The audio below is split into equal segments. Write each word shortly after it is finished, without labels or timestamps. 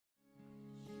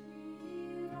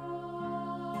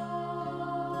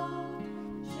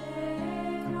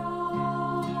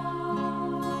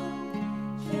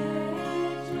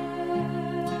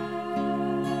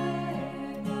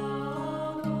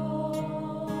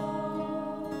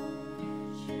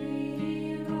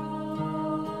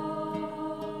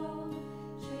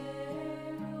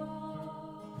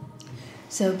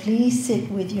So please sit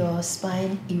with your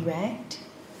spine erect,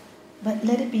 but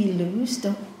let it be loose.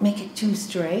 Don't make it too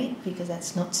straight because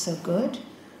that's not so good.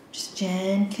 Just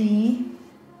gently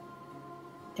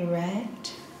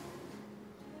erect.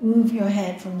 Move your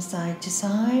head from side to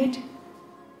side,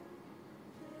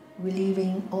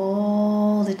 relieving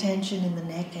all the tension in the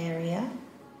neck area.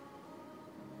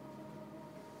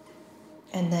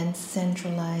 And then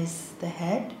centralize the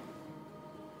head.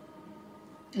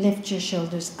 Lift your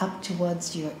shoulders up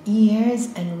towards your ears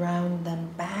and round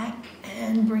them back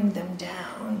and bring them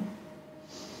down.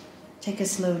 Take a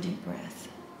slow deep breath.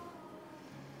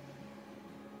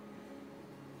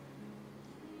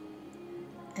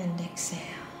 And exhale.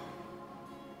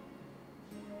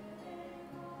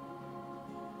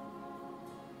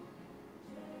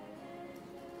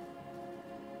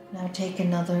 Now take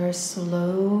another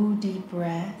slow deep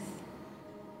breath.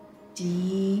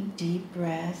 Deep, deep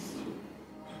breath.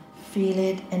 Feel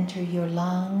it enter your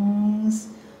lungs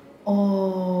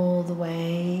all the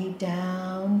way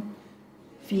down.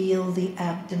 Feel the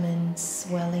abdomen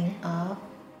swelling up.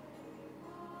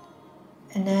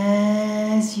 And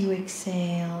as you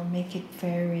exhale, make it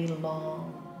very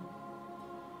long.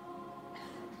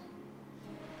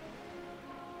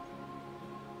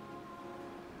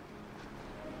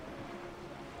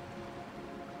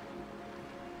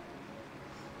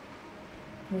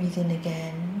 Breathe in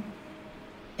again.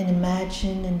 And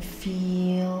imagine and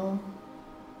feel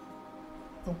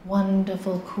the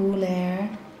wonderful cool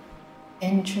air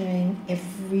entering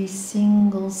every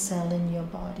single cell in your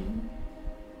body.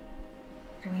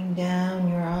 Going down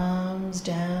your arms,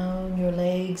 down your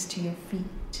legs to your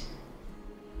feet.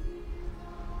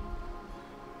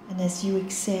 And as you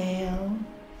exhale,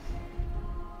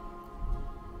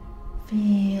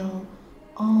 feel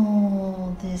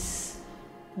all this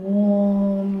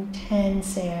warm,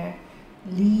 tense air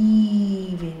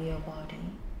leaving your body.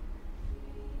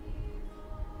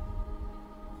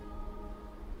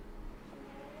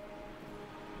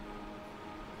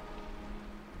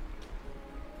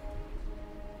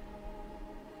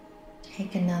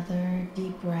 Take another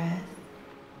deep breath,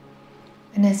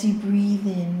 and as you breathe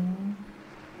in,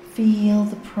 feel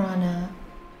the prana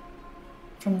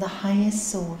from the highest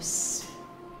source,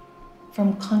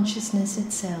 from consciousness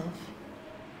itself,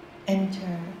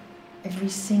 enter every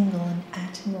single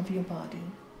atom of your body.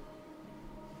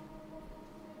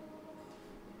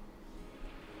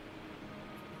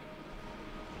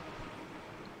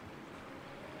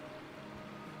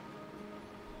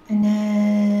 And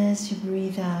as you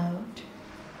breathe out,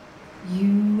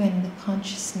 you and the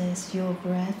consciousness, your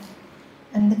breath,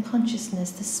 and the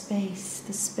consciousness, the space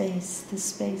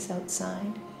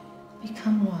outside,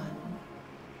 become one.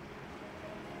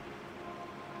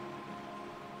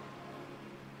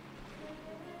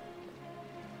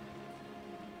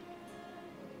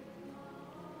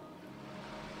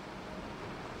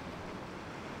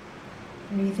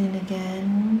 Breathe in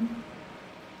again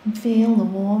and feel the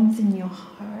warmth in your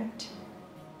heart.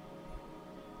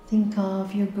 Think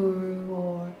of your guru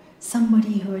or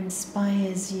somebody who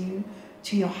inspires you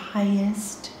to your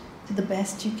highest, to the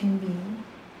best you can be.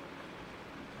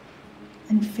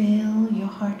 And fill your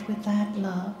heart with that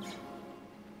love.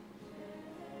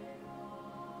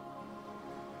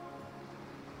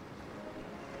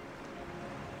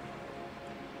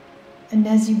 And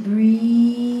as you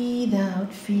breathe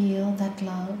out, feel that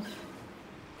love.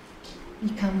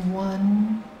 Become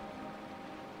one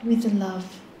with the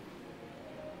love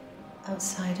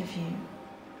outside of you.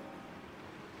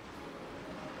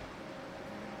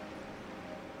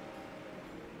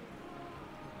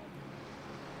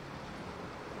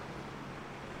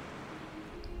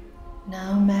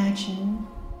 Now imagine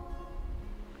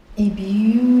a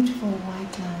beautiful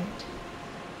white light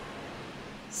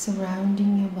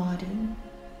surrounding your body.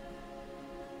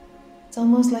 It's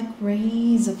almost like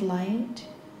rays of light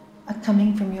are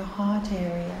coming from your heart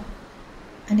area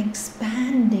and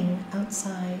expanding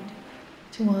outside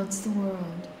towards the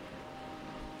world.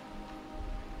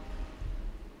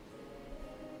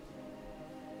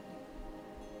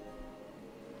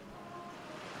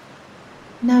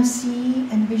 Now see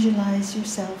and visualize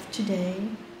yourself today,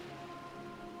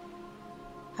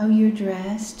 how you're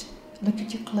dressed. Look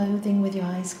at your clothing with your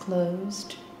eyes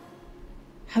closed,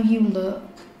 how you look,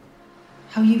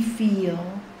 how you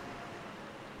feel,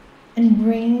 and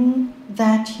bring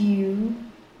that you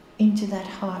into that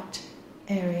heart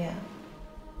area.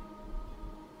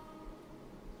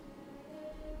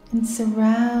 And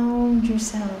surround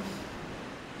yourself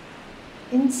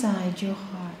inside your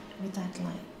heart with that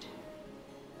light.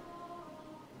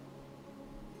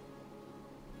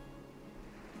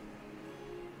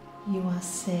 You are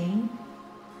safe,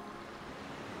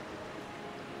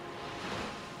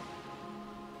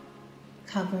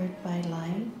 covered by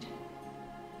light.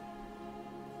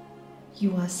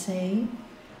 You are safe,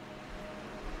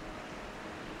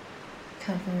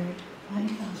 covered by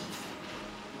love.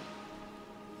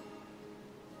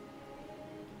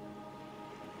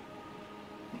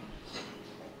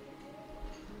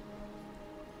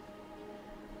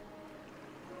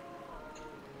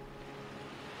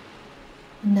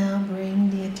 Now bring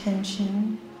the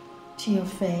attention to your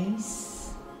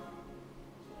face.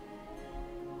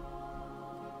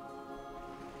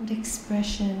 What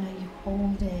expression are you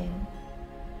holding?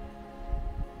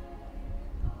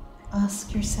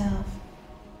 Ask yourself,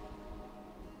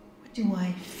 what do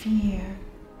I fear?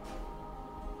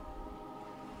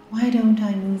 Why don't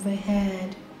I move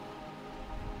ahead?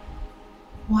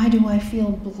 Why do I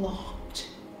feel blocked?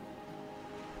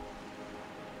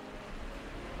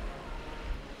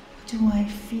 What do I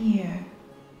fear?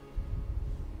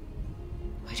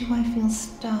 Why do I feel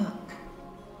stuck?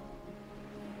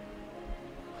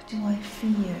 What do I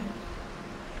fear?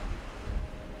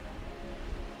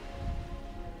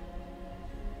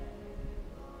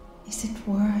 Is it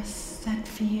worth that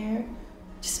fear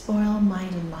to spoil my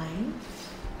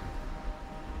life?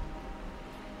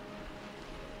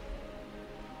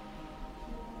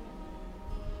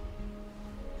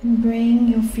 And bring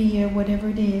your fear, whatever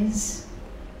it is,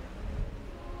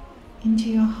 into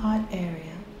your heart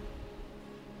area.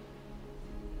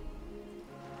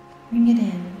 Bring it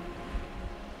in.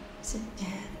 Is it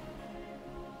death?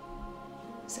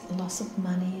 Is it loss of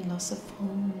money, loss of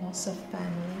home, loss of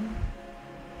family?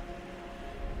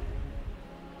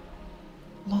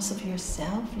 Loss of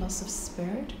yourself, loss of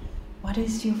spirit? What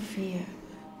is your fear?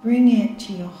 Bring it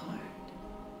to your heart.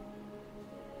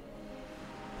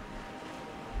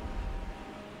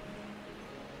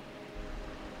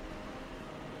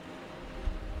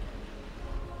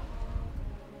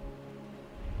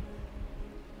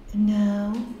 And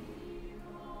now,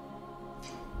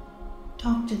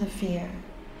 talk to the fear.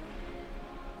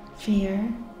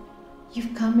 Fear,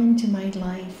 you've come into my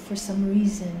life for some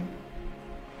reason.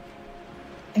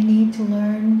 I need to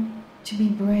learn to be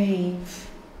brave.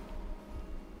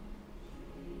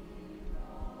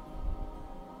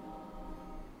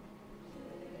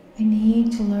 I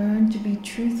need to learn to be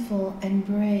truthful and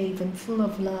brave and full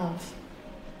of love.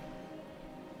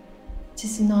 It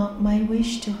is not my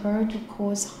wish to hurt or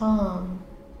cause harm,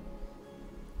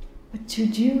 but to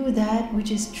do that which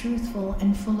is truthful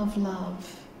and full of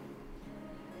love.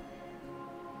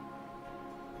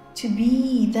 To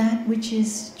be that which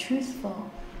is truthful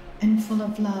and full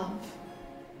of love.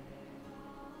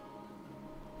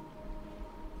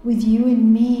 With you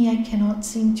and me, I cannot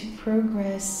seem to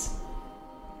progress,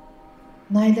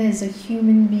 neither as a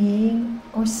human being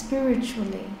or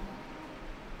spiritually.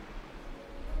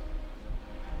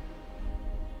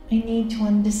 I need to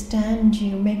understand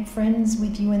you, make friends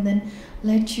with you, and then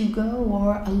let you go,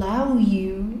 or allow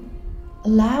you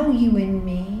in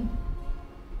me,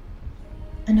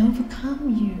 and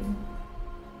overcome you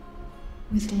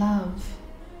with love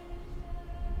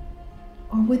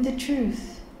or with the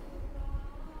truth.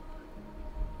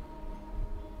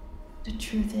 The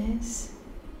truth is,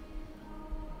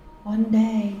 one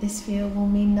day this fear will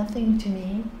mean nothing to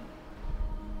me,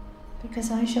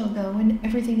 because I shall go and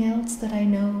everything else that I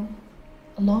know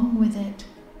along with it.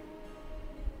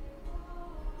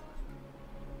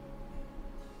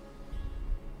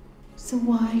 So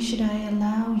why should I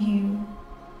allow you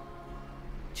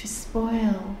to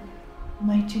spoil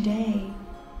my today?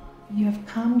 You have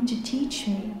come to teach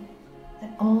me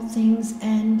that all things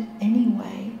end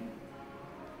anyway,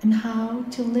 and how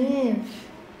to live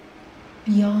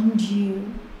beyond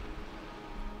you.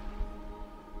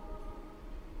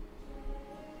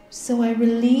 So I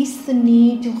release the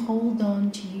need to hold on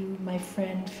to you, my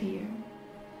friend fear.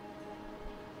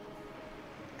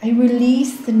 I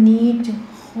release the need to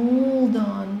hold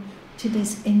on to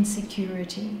this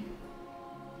insecurity.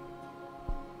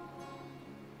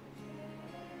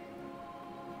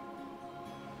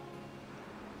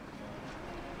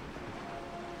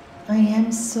 I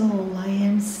am soul, I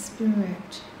am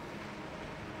spirit.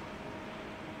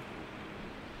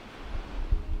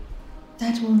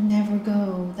 That will never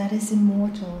go, that is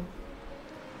immortal.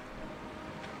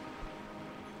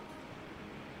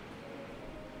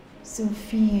 So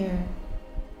fear,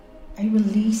 I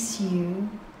release you,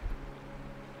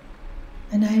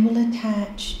 and I will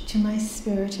attach to my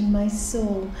spirit and my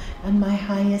soul and my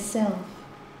higher self,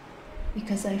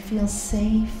 because I feel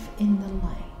safe in the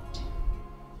light.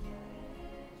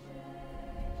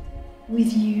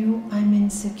 With you, I'm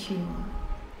insecure.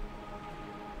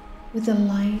 With the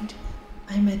light,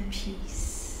 I'm at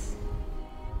peace.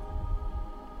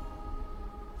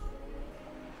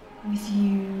 With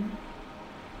you,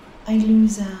 I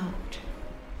lose out.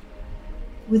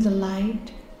 With the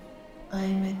light,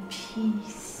 I'm at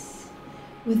peace.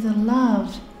 With the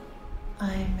love,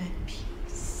 I'm at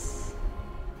peace.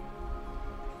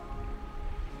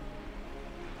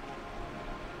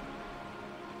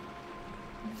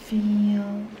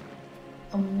 Feel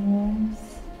a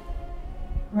warmth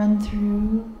run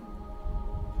through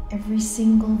every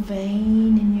single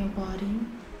vein in your body.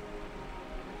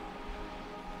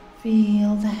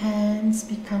 Feel the hands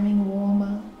becoming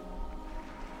warmer,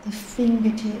 the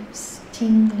fingertips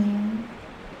tingling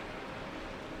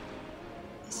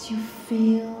as you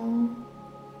feel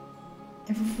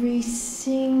every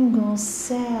single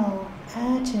cell,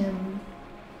 atom,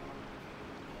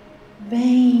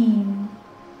 vein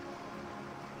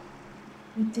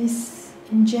with this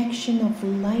injection of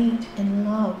light and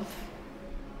love,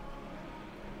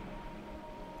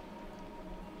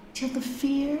 till the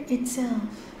fear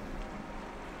itself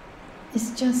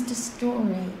is just a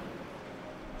story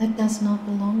that does not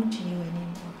belong to you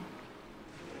anymore.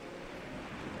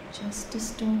 Just a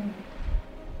story.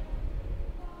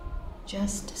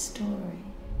 Just a story.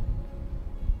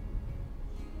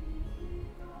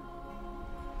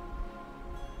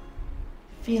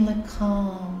 Feel a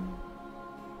calm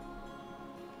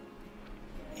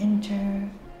enter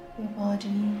your body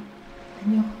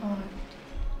and your heart.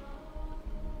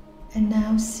 And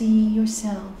now see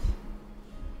yourself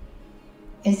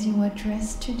as you are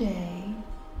dressed today,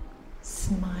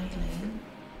 smiling.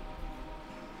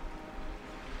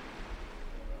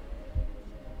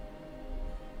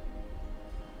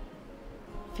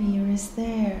 Fear is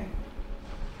there,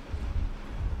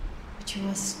 but you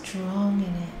are strong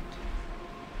in it.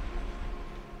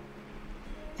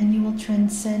 And you will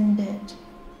transcend it.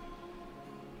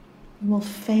 You will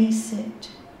face it.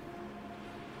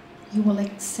 You will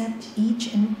accept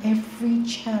each and every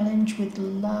challenge with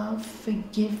love,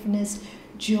 forgiveness,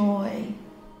 joy.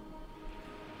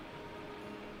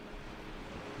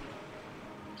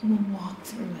 You will walk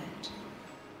through it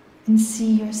and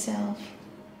see yourself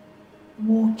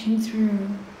walking through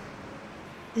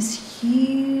this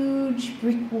huge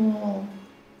brick wall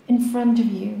in front of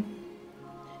you,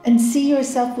 and see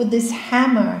yourself with this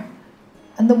hammer,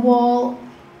 and the wall,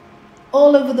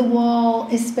 all over the wall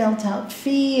is spelled out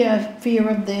fear, fear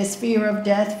of this, fear of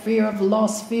death, fear of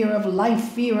loss, fear of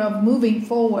life, fear of moving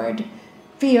forward,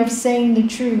 fear of saying the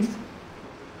truth.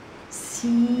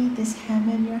 See this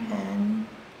hammer in your hand,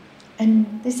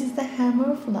 and this is the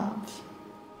hammer of love.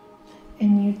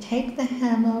 And you take the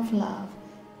hammer of love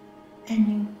and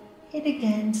you hit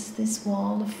against this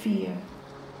wall of fear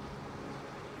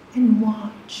and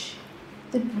watch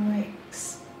the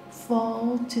bricks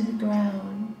fall to the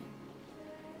ground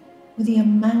with the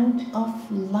amount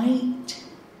of light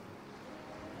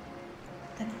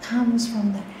that comes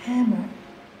from that hammer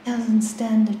doesn't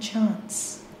stand a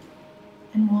chance.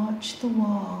 And watch the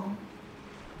wall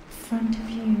in front of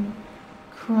you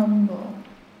crumble.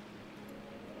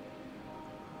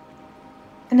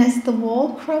 And as the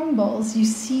wall crumbles, you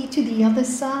see to the other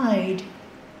side.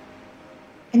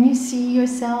 And you see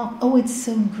yourself, oh, it's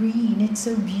so green, it's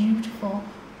so beautiful.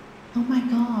 Oh my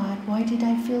God, why did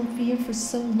I feel fear for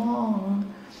so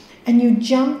long? And you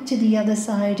jump to the other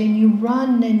side and you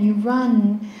run and you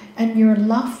run and you're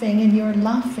laughing and you're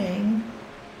laughing.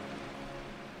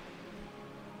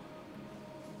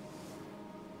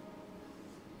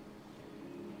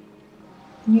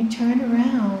 And you turn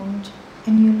around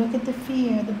and you look at the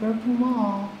fear, the broken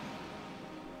wall,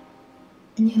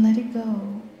 and you let it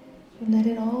go. You let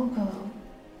it all go.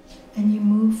 And you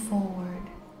move forward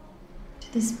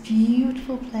to this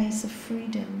beautiful place of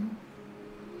freedom,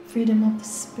 freedom of the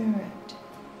spirit,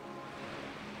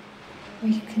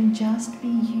 where you can just be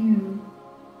you,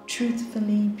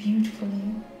 truthfully,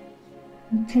 beautifully,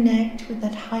 and connect with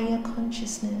that higher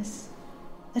consciousness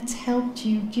that's helped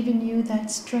you, given you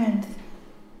that strength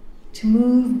to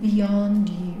move beyond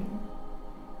you.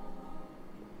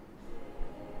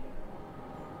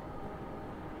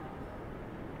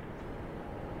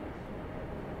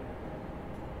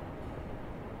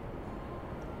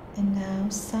 And now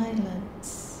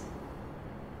silence.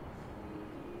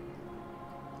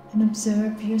 And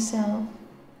observe yourself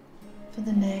for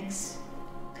the next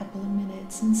couple of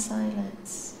minutes in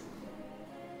silence.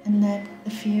 And let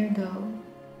the fear go.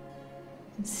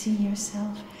 And see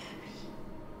yourself happy.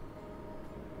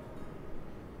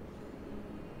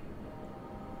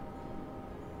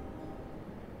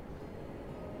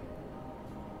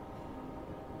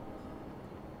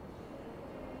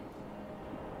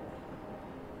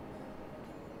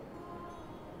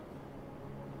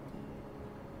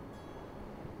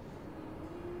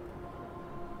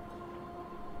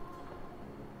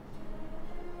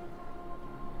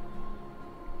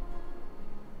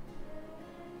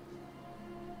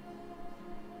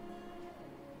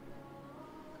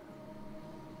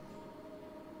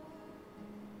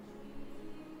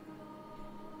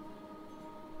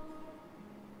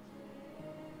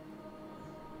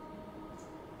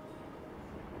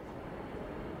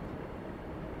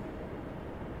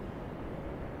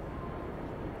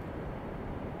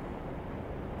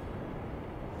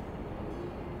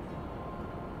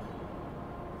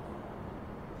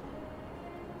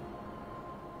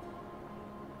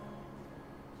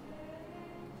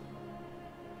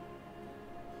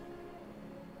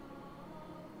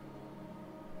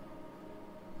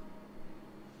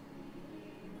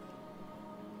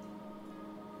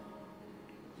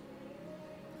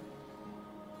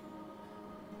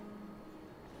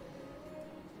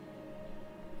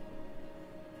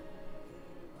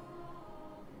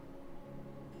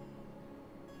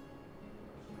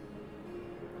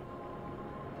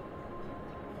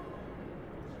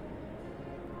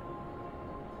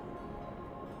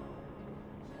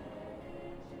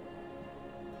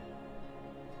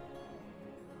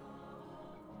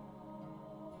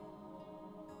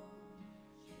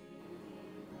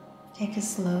 Take a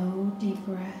slow, deep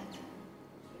breath.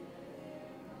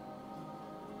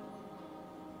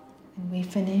 And we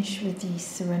finish with the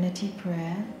Serenity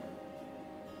Prayer.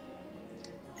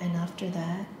 And after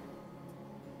that,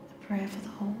 a prayer for the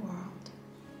whole world.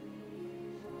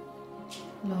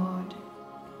 Lord,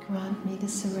 grant me the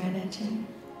serenity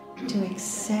to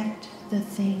accept the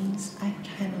things I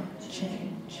cannot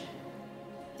change,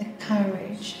 the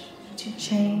courage to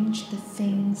change the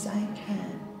things I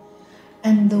can,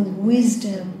 and the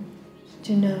wisdom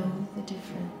to know the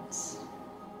difference.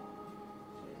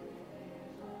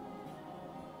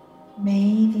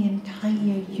 May the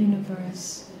entire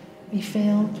universe be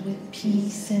filled with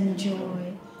peace and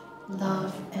joy,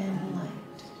 love and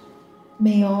light.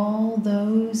 May all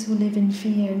those who live in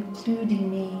fear,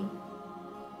 including me,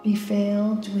 be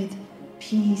filled with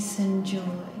peace and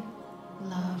joy,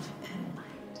 love and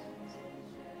light.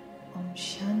 Om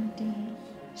Shanti,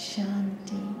 Shanti.